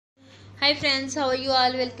Hi friends, how are you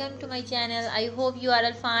all? Welcome to my channel. I hope you are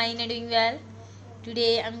all fine and doing well.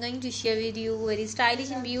 Today I'm going to share with you very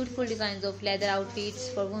stylish and beautiful designs of leather outfits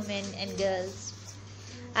for women and girls.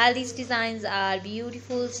 All these designs are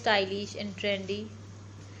beautiful, stylish and trendy.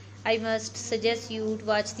 I must suggest you to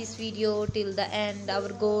watch this video till the end. Our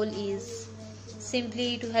goal is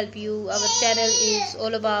simply to help you. Our channel is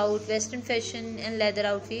all about western fashion and leather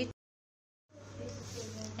outfits.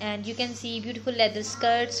 And you can see beautiful leather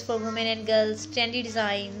skirts for women and girls, trendy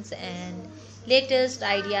designs and latest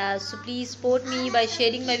ideas. So please support me by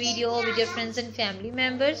sharing my video with your friends and family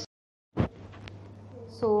members.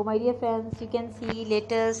 So my dear friends, you can see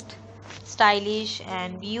latest stylish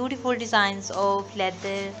and beautiful designs of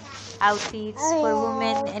leather outfits for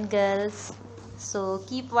women and girls. So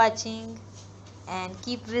keep watching and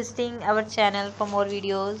keep visiting our channel for more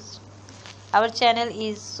videos. Our channel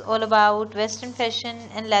is all about western fashion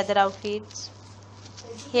and leather outfits.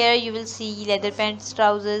 Here you will see leather pants,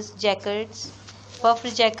 trousers, jackets,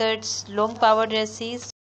 puffed jackets, long power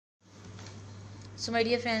dresses. So my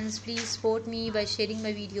dear friends, please support me by sharing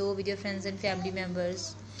my video with your friends and family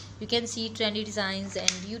members. You can see trendy designs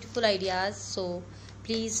and beautiful ideas. So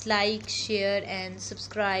please like, share and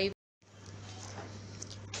subscribe.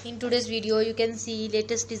 In today's video, you can see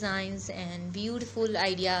latest designs and beautiful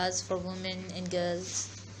ideas for women and girls.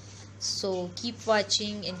 So keep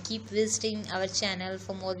watching and keep visiting our channel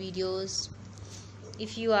for more videos.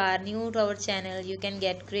 If you are new to our channel, you can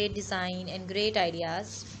get great design and great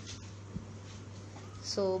ideas.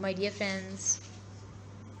 So my dear friends,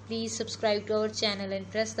 please subscribe to our channel and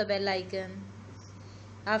press the bell icon.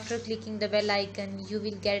 After clicking the bell icon, you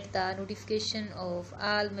will get the notification of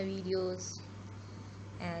all my videos,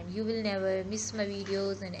 and you will never miss my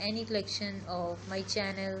videos and any collection of my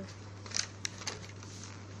channel.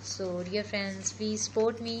 So dear friends, please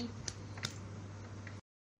support me.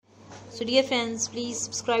 So dear friends, please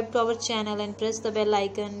subscribe to our channel and press the bell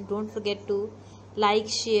icon. Don't forget to like,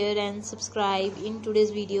 share and subscribe. In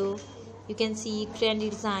today's video, you can see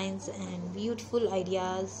trendy designs and beautiful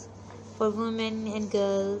ideas for women and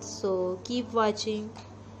girls. So keep watching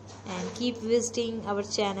and keep visiting our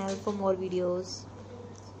channel for more videos.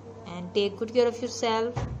 And take good care of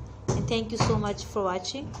yourself, and thank you so much for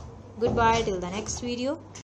watching. Goodbye till the next video.